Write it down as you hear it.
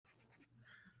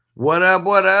What up?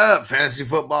 What up? Fantasy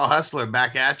Football Hustler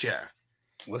back at you.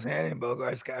 What's happening,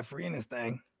 Bogart? Scott free in this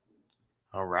thing.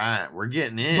 All right, we're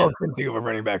getting in. Both couldn't think of a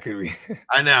running back, could we?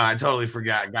 I know. I totally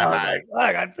forgot. I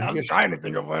was trying to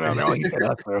think of one. Oh, he said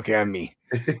hustler. Okay, I'm me.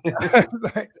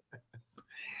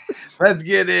 Let's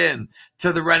get in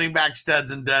to the running back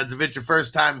studs and duds. If it's your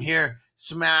first time here,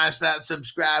 smash that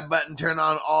subscribe button. Turn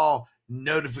on all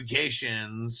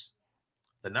notifications.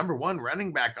 The number one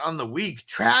running back on the week,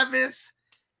 Travis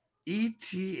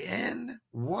Etienne.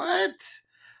 What?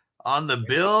 On the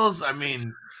Bills? I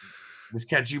mean, this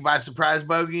catch you by surprise,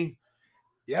 Bogey?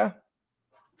 Yeah.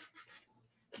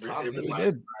 It really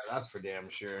did. That's for damn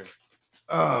sure.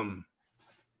 And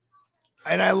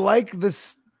I like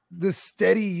this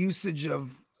steady usage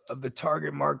of the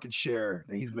target market share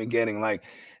that he's been getting. Like,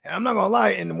 and I'm not gonna lie,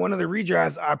 in one of the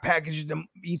redrafts, I packaged them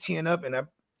Etienne up and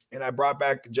I brought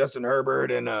back Justin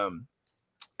Herbert and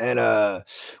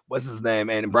what's his name,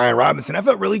 and Brian Robinson. I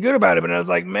felt really good about it, but I was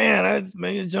like, man, I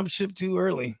maybe jumped ship too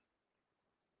early,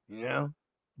 you know.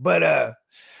 But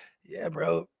yeah,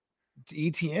 bro,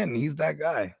 Etienne, he's that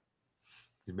guy.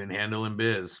 He's been handling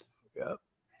biz. Yep.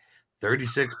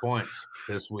 36 points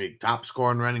this week. Top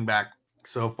scoring running back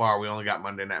so far. We only got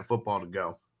Monday Night Football to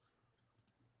go.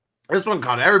 This one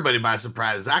caught everybody by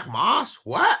surprise. Zach Moss,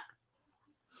 what?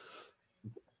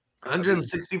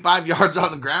 165 yards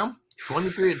on the ground,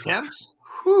 23 attempts,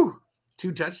 whew,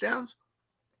 2 touchdowns.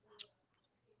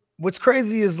 What's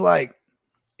crazy is what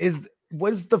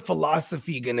is the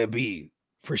philosophy gonna be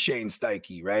for Shane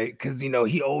Steichen, right? Because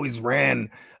he always ran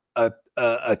a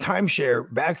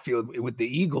timeshare backfield with the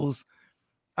Eagles.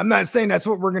 I'm not saying that's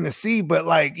what we're gonna see, but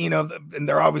and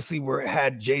they're obviously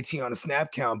had JT on a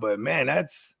snap count, but man,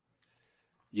 that's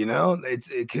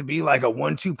it could be like a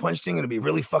 1-2 punch thing. It'll be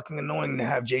really fucking annoying to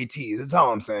have JT. That's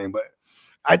all I'm saying. But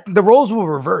the roles will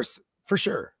reverse for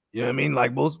sure. You know what I mean?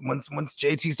 Like once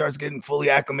JT starts getting fully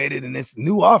acclimated in this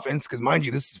new offense, because mind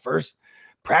you, this is first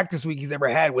practice week he's ever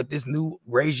had with this new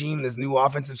regime, this new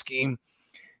offensive scheme.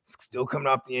 It's still coming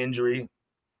off the injury.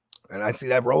 And I see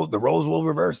that the roles will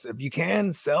reverse. If you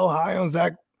can sell high on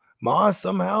Zach Moss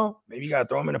somehow, maybe you got to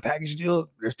throw him in a package deal.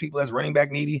 There's people that's running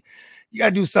back needy. You got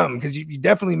to do something because you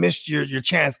definitely missed your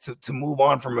chance to move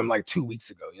on from him like 2 weeks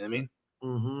ago. You know what I mean?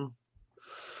 Mm-hmm.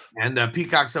 And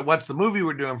Peacock said, what's the movie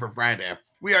we're doing for Friday?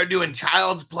 We are doing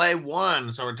Child's Play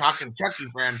 1. So we're talking Chucky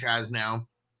franchise now.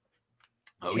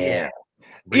 Oh, yeah.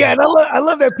 Yeah, and I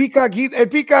love that Peacock.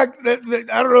 Peacock, I don't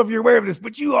know if you're aware of this,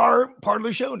 but you are part of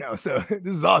the show now. So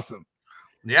this is awesome.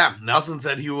 Yeah. Nelson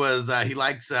said he was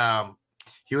like,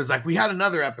 we had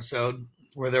another episode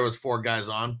where there was 4 guys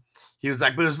on. He was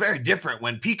like, but it was very different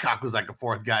when Peacock was like a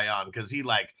 4th guy on because he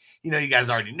you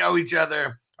guys already know each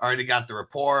other, already got the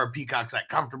rapport. Peacock's like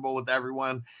comfortable with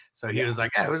everyone. So he was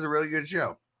like, yeah, it was a really good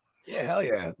show. Yeah, hell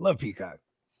yeah. Love Peacock.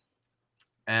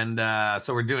 And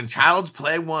so we're doing Child's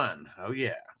Play 1. Oh,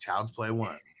 yeah. Child's Play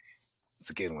 1.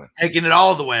 It's a good one. Taking it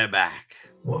all the way back.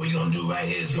 What we going to do right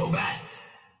here is go back.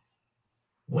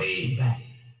 Way back.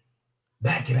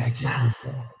 Back in time.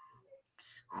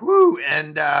 Whoo,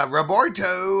 and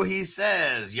Roberto, he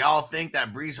says, y'all think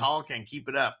that Breece Hall can keep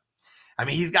it up? I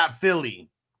mean, he's got Philly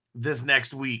this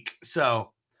next week,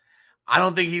 so I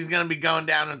don't think he's going to be going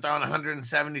down and throwing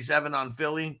 177 on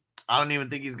Philly. I don't even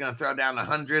think he's going to throw down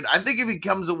 100. I think if he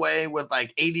comes away with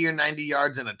like 80 or 90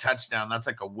 yards and a touchdown, that's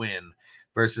like a win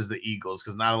versus the Eagles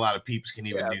because not a lot of peeps can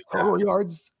even do that. Total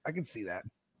yards, I can see that.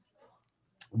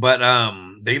 But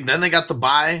then they got the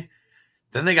bye.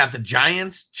 Then they got the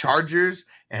Giants, Chargers,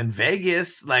 and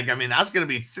Vegas. Like, I mean, that's going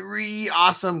to be 3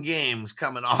 awesome games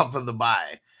coming off of the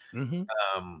bye. Mm-hmm.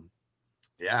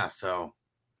 Yeah, so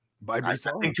I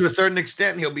think to a certain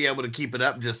extent he'll be able to keep it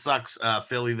up. Just sucks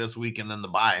Philly this week and then the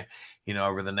bye.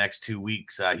 Over the next 2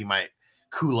 weeks, he might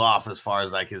cool off as far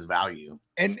as like his value.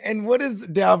 And what is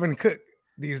Dalvin Cook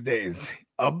these days?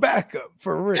 A backup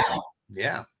for real.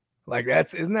 Yeah. Like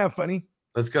isn't that funny?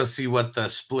 Let's go see what the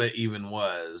split even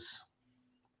was.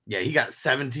 Yeah, he got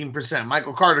 17%.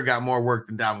 Michael Carter got more work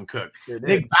than Dalvin Cook.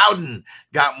 Nick Bowden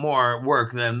got more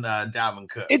work than Dalvin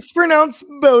Cook. It's pronounced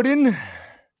Bowden.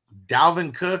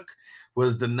 Dalvin Cook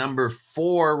was the number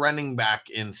 4 running back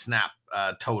in snap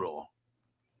total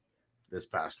this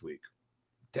past week.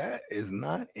 That is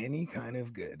not any kind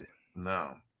of good.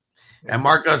 No. And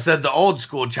Marco said the old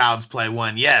school Child's Play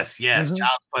 1. Yes. Mm-hmm.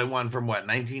 Child's Play 1 from what,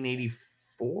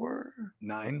 1984?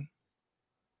 9.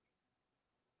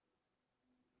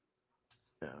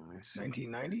 Yeah,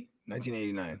 1990?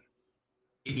 1989.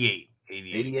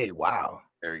 88. Wow.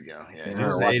 There we go. Yeah, it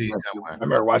was 80 somewhere. I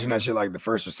remember watching that shit like the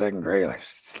 1st or 2nd grade, like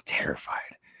terrified.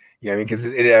 You know what I mean? Because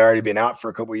it had already been out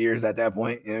for a couple of years at that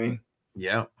point. You know what I mean?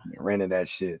 Yeah. Rented that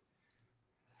shit.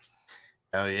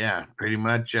 Oh yeah, pretty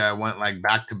much went like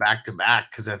back to back to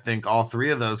back because I think all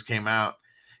three of those came out.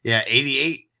 Yeah,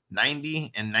 88,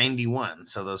 90, and 91.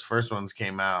 So those first ones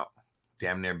came out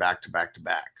damn near back to back to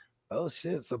back. Oh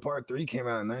shit! So part 3 came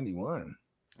out in 91.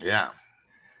 Yeah.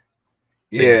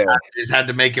 Yeah, They just had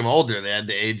to make him older. They had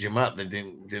to age him up. They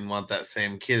didn't want that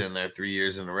same kid in there 3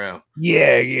 years in a row.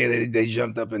 yeah. They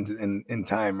jumped up in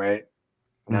time, right?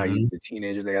 Now Mhm. he's a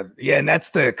teenager. They got and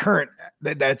that's the current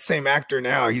that same actor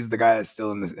now. He's the guy that's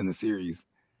still in the series.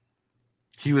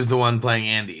 He was the one playing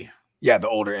Andy. Yeah, the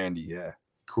older Andy. Yeah,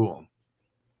 Cool.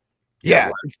 yeah.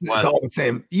 It's all the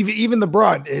same. Even the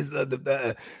broad is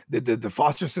the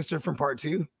foster sister from part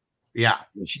 2. Yeah.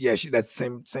 She that's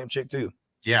the same chick too.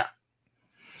 Yeah.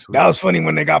 That was funny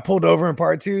when they got pulled over in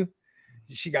part 2.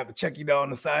 She got the Chucky doll on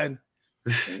the side.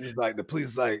 And he's like, the police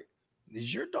is like,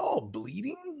 is your doll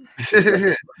bleeding?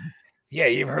 Yeah,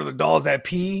 you ever heard of dolls that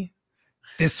pee?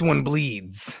 This one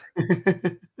bleeds.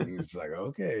 He's like,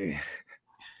 okay.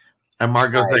 And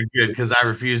Marco said, "Good, because I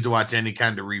refuse to watch any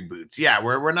kind of reboots." Yeah,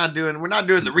 we're not doing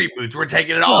the reboots. We're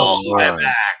taking it all the way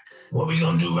back. What we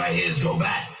gonna do right here is go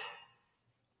back.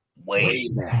 Way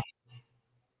back.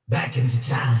 Back into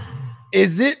time.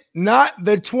 Is it not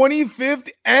the 25th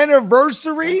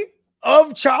anniversary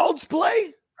of Child's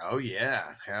Play? Oh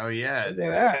yeah, hell yeah! Look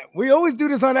at that. We always do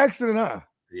this on accident, huh?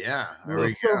 Yeah,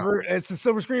 It's a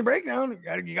silver screen breakdown.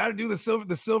 You got to do the silver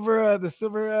because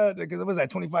what was that,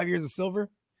 25 years of silver?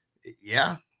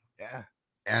 Yeah.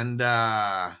 And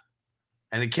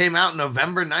it came out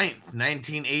November 9th,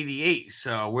 1988.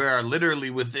 So we are literally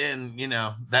within,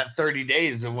 that 30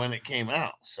 days of when it came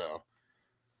out. So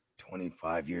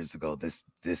 25 years ago, this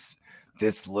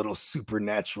little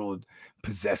supernatural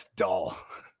possessed doll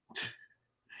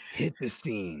hit the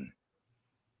scene.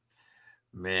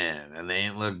 Man, and they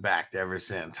ain't looked back ever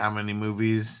since. How many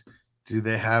movies do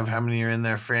they have? How many are in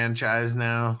their franchise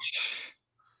now?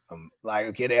 Like,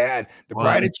 okay, they had The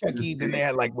Bride of Chucky, then they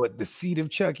had The Seed of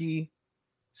Chucky.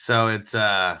 So it's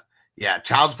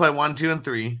Child's Play 1, 2, and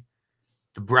 3,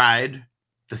 The Bride,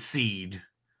 The Seed,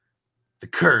 The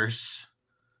Curse,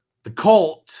 The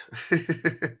Cult,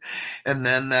 and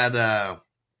then that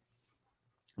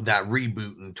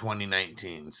reboot in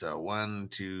 2019. So 1,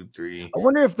 2, 3. I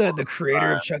wonder if the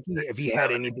creator of Chucky, if he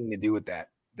had anything to do with that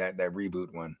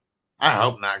reboot one. I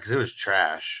hope not, because it was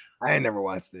trash. I ain't never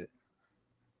watched it.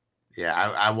 Yeah,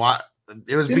 I watched.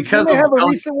 It was because they have a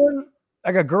recent one,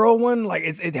 like a girl one. Like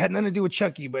it had nothing to do with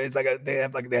Chucky, but it's like they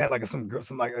had some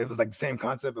it was like the same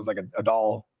concept. It was like a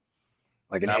doll,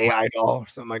 like an AI doll or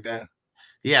something like that.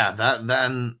 Yeah,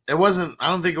 then it wasn't. I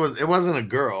don't think it wasn't a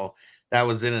girl that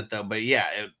was in it though. But yeah,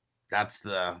 that's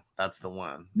the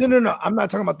one. No. I'm not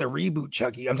talking about the reboot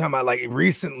Chucky. I'm talking about like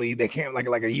recently they came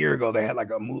like a year ago. They had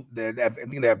like a move. I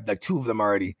think they have like 2 of them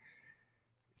already.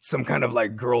 Some kind of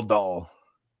like girl doll.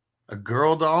 A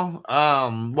girl doll?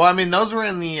 Well, I mean, those were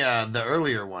in the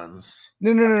earlier ones.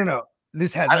 No.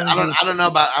 This has I don't know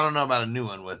about a new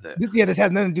one with it. This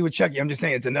has nothing to do with Chucky. I'm just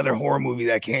saying it's another horror movie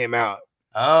that came out.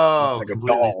 Oh, like a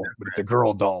doll, but it's a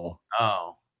girl doll.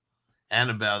 Oh,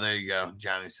 Annabelle. There you go.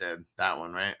 Johnny said that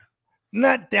one, right?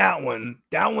 Not that one.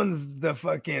 That one's the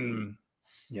fucking.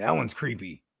 Yeah, that one's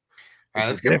creepy.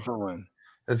 It's a different one.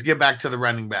 Let's get back to the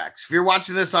running backs. If you're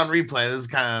watching this on replay, this is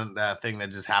kind of the thing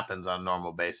that just happens on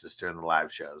normal basis during the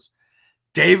live shows.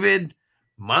 David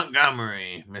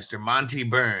Montgomery, Mr. Monty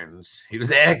Burns. He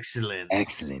was excellent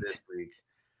this week.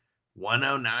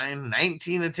 109,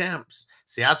 19 attempts.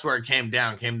 See, that's where it came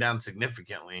down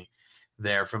significantly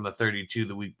there from the 32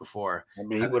 the week before. I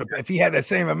mean, he would have, if he had that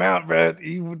same amount, bro,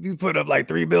 he put up like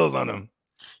 3 bills on him.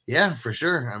 Yeah, for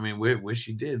sure. I mean, we wish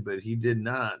he did, but he did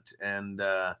not. And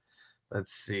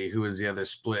let's see, who was the other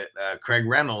split? Craig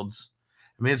Reynolds.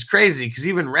 I mean, it's crazy because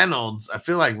even Reynolds, I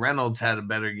feel like Reynolds had a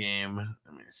better game.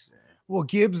 Let me see. Well,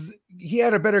 Gibbs, he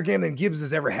had a better game than Gibbs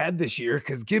has ever had this year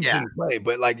because Gibbs didn't play,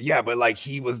 but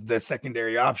he was the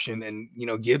secondary option, and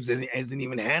Gibbs isn't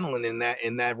even handling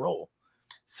in that role.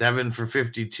 7 for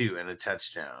 52 and a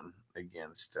touchdown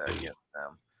against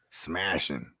them.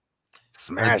 Smashing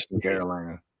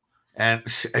Carolina. And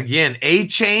again,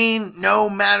 A-Chain, no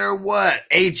matter what.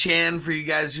 A-Chan for you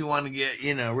guys who want to get,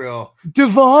 real.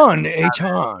 Devon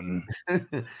A-Chan.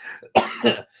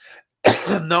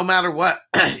 No matter what,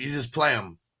 you just play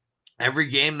him. Every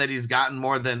game that he's gotten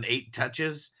more than 8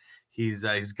 touches, he's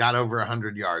got over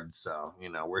 100 yards. So,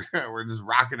 we're just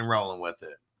rocking and rolling with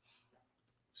it.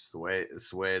 It's the way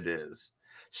it is.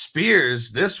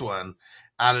 Spears, this one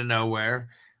out of nowhere.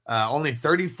 Only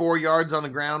 34 yards on the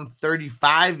ground,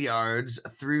 35 yards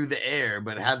through the air,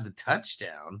 but had the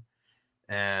touchdown.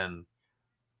 And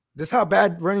this is how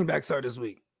bad running backs are this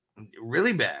week.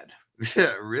 Really bad.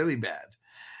 Really bad.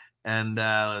 And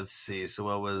let's see. So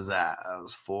what was that? That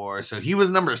was 4. So he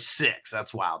was number 6.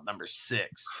 That's wild. Number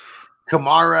 6.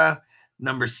 Kamara,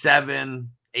 number 7,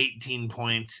 18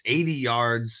 points, 80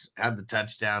 yards, had the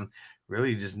touchdown.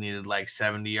 Really just needed like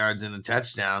 70 yards and a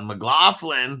touchdown.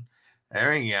 McLaughlin,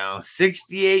 there you go.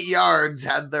 68 yards,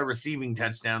 had the receiving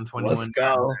touchdown, 21 Let's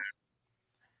go.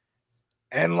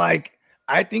 And like,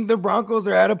 I think the Broncos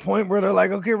are at a point where they're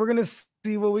like, okay, we're gonna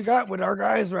see what we got with our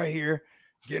guys right here,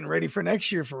 getting ready for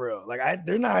next year for real. Like,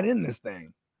 they're not in this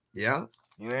thing. Yeah.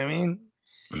 You know what I mean?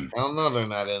 I don't know. They're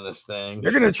not in this thing.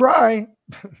 They're gonna try.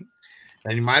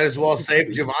 And you might as well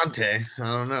save Javonte. I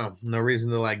don't know. No reason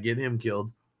to like get him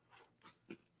killed.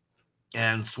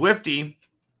 And Swifty,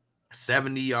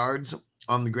 70 yards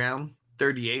on the ground,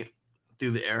 38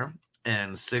 through the air,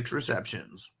 and 6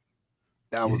 receptions.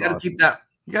 That was gotta awesome. keep that.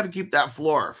 You got to keep that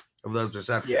floor of those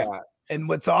receptions. Yeah. And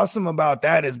what's awesome about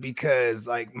that is because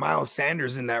like Miles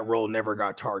Sanders in that role never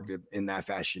got targeted in that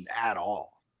fashion at all.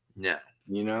 Yeah.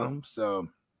 You know, so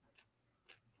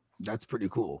that's pretty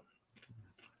cool.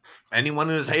 Anyone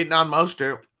who's hating on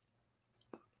Mostert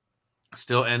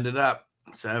still ended up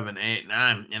 7, 8,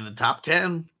 9 in the top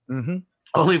 10. Mm-hmm.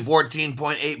 Only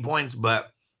 14.8 points,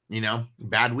 but you know,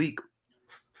 bad week.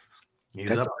 He's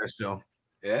That's up there still.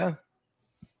 Yeah.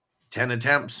 10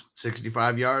 attempts,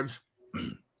 65 yards.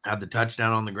 Had the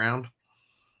touchdown on the ground.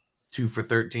 2 for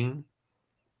 13.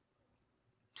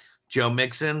 Joe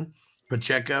Mixon,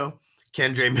 Pacheco,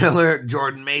 Kendre Miller,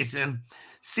 Jordan Mason,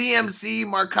 CMC,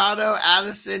 Mercado,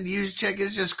 Addison, Juszczyk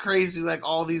is just crazy. Like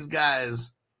all these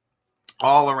guys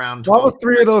all around. What was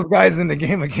 3 of those guys in the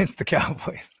game against the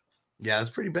Cowboys? Yeah, it's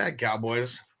pretty bad,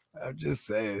 Cowboys. I'm just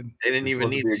saying. They didn't even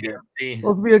need CMC.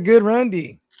 Supposed to be a good run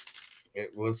D.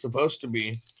 It was supposed to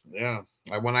be. Yeah.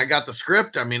 When I got the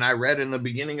script, I mean, I read in the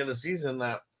beginning of the season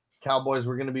that Cowboys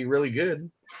were going to be really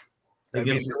good.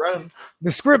 Against the run.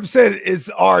 The script said it's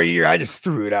our year. I just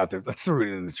threw it out there. I threw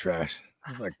it in the trash.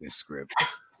 I like this script.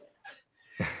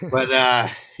 But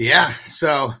yeah,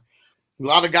 so a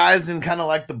lot of guys in kind of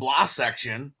like the blah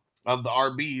section of the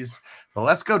RBs. But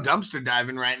let's go dumpster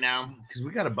diving right now because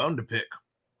we got a bone to pick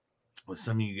with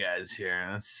some of you guys here.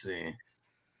 Let's see.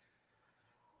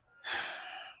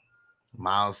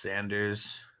 Miles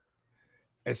Sanders.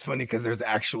 It's funny because there's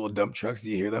actual dump trucks. Do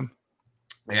you hear them?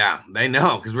 Yeah, they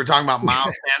know because we're talking about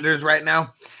Miles Sanders right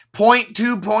now.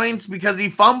 0.2 points because he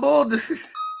fumbled.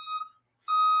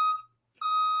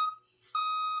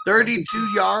 32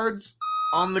 yards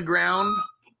on the ground,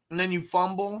 and then you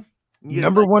fumble.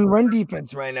 Number 1 run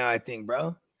defense right now, I think,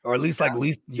 bro. Or at least like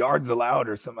least yards allowed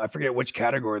or something. I forget which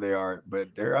category they are,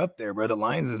 but they're up there, bro. The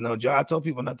Lions is no joke. I told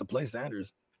people not to play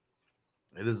Sanders.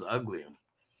 It is ugly.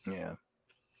 Yeah.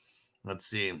 Let's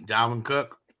see. Dalvin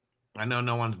Cook. I know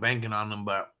no one's banking on him,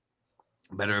 but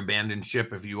better abandon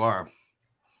ship if you are.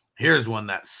 Here's one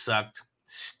that sucked.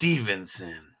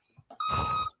 Stevenson.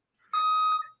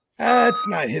 That's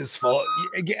not his fault.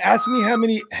 Ask me how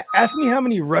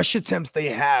many rush attempts they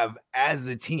have as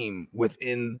a team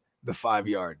within the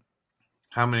 5-yard.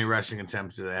 How many rushing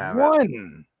attempts do they have?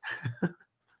 1.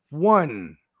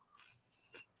 1.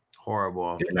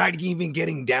 Horrible. They're not even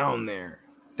getting down there.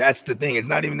 That's the thing. It's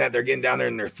not even that they're getting down there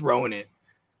and they're throwing it.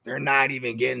 They're not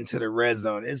even getting to the red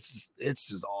zone. It's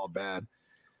just all bad.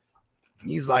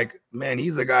 He's like, man,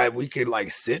 he's a guy we could like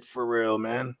sit for real,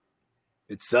 man.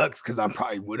 It sucks because I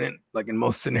probably wouldn't, like in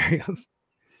most scenarios.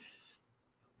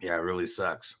 Yeah, it really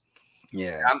sucks.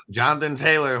 Yeah. Jonathan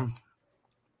Taylor.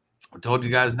 I told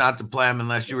you guys not to play him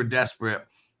unless you were desperate.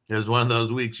 It was one of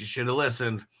those weeks you should have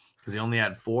listened because he only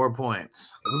had 4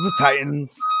 points. It was the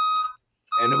Titans,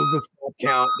 and it was the snap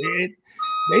count.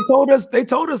 They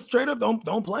told us straight up,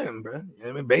 don't play him, bro. You know what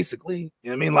I mean? Basically, you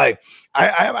know what I mean? Like,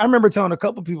 I remember telling a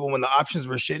couple people when the options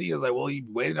were shitty, I was like, well, you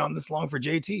waited on this long for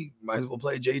JT. Might as well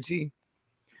play JT.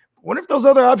 What if those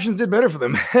other options did better for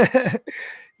them?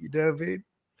 You done, Pete?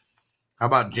 How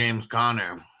about James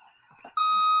Conner?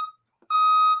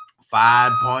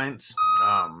 5 points.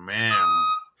 Oh, man.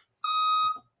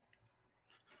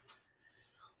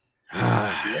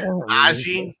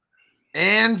 Najee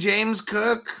and James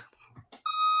Cook.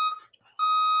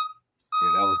 Yeah,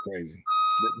 that was crazy.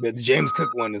 The James Cook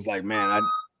one is like, man,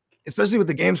 especially with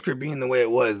the game script being the way it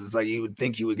was, it's like you would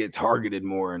think he would get targeted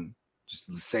more and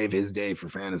just save his day for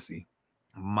fantasy.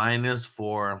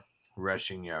 -4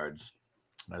 rushing yards.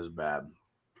 That's bad.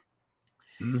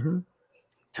 Mm-hmm.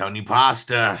 Tony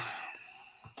Pasta.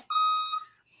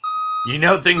 You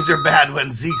know things are bad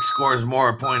when Zeke scores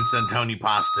more points than Tony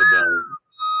Pasta does.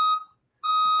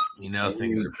 You know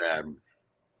things are bad.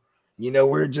 You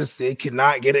know, they could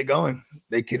not get it going.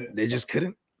 They just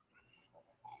couldn't.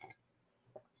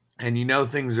 And you know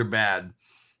things are bad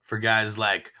for guys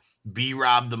like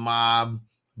B-Rob the Mob,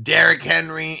 Derrick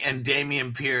Henry, and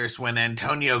Damian Pierce when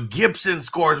Antonio Gibson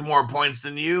scores more points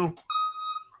than you.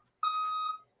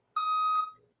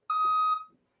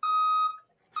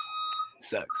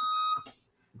 Sucks.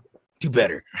 Do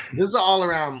better. This is all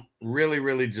around really,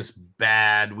 really just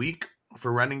bad week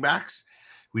for running backs.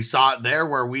 We saw it there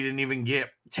where we didn't even get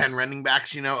 10 running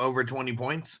backs, over 20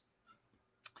 points.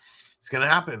 It's going to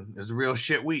happen. It's a real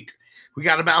shit week. We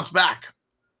got to bounce back.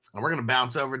 And we're going to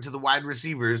bounce over to the wide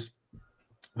receivers.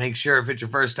 Make sure if it's your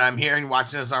first time here and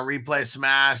watching us on replay,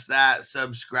 smash that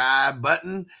subscribe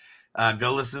button.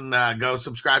 Go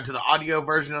subscribe to the audio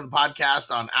version of the podcast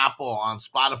on Apple, on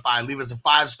Spotify. Leave us a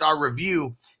 5-star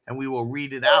review, and we will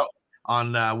read it out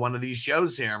on one of these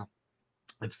shows here.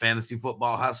 It's Fantasy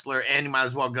Football Hustler, and you might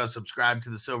as well go subscribe to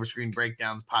the Silver Screen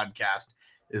Breakdowns podcast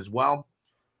as well.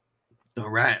 All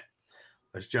right,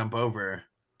 let's jump over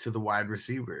to the wide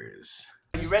receivers.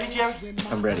 You ready, Jerry?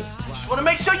 I'm ready. Just want to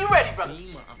make sure you're ready, brother.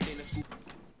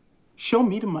 Show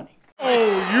me the money.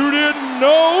 Oh, you didn't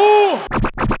know?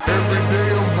 Every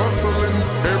day I'm hustling.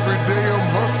 Every day I'm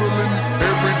hustling.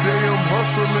 Every day I'm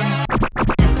hustling.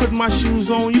 Put my shoes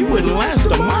on, you wouldn't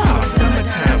last a mile.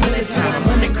 Summertime, wintertime, I'm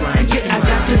on the grind. Yeah, I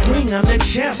got the ring, I'm the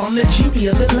champ, I'm the Judy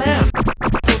of the lamb.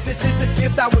 This is the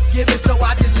gift I was given, so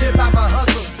I just live by my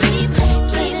hustle.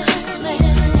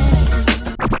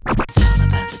 It's all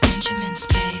about the Benjamins,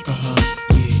 baby.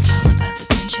 Yeah. It's all about the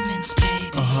Benjamins,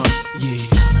 baby. Yeah.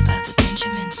 It's all about the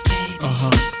Benjamins, baby.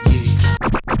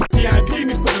 Yeah. VIP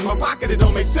me put in my pocket, it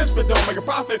don't make sense, but don't make a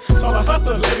profit. It's all a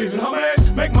hustle, ladies and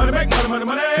homies. Make money, make money, money,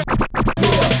 money.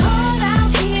 Hold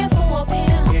out here for a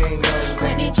pill.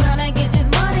 When he tryna get this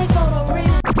money for the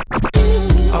real.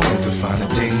 I want to find the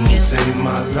things in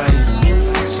my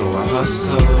life, so I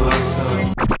hustle.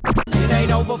 It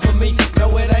ain't over for me.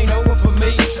 No, it ain't over for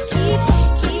me.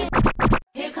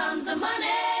 Here comes the money.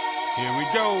 Here we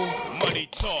go. Money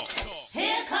talk.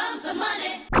 Here comes the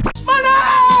money.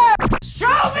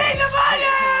 Show me the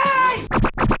money!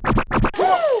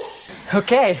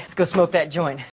 Okay, let's go smoke that joint.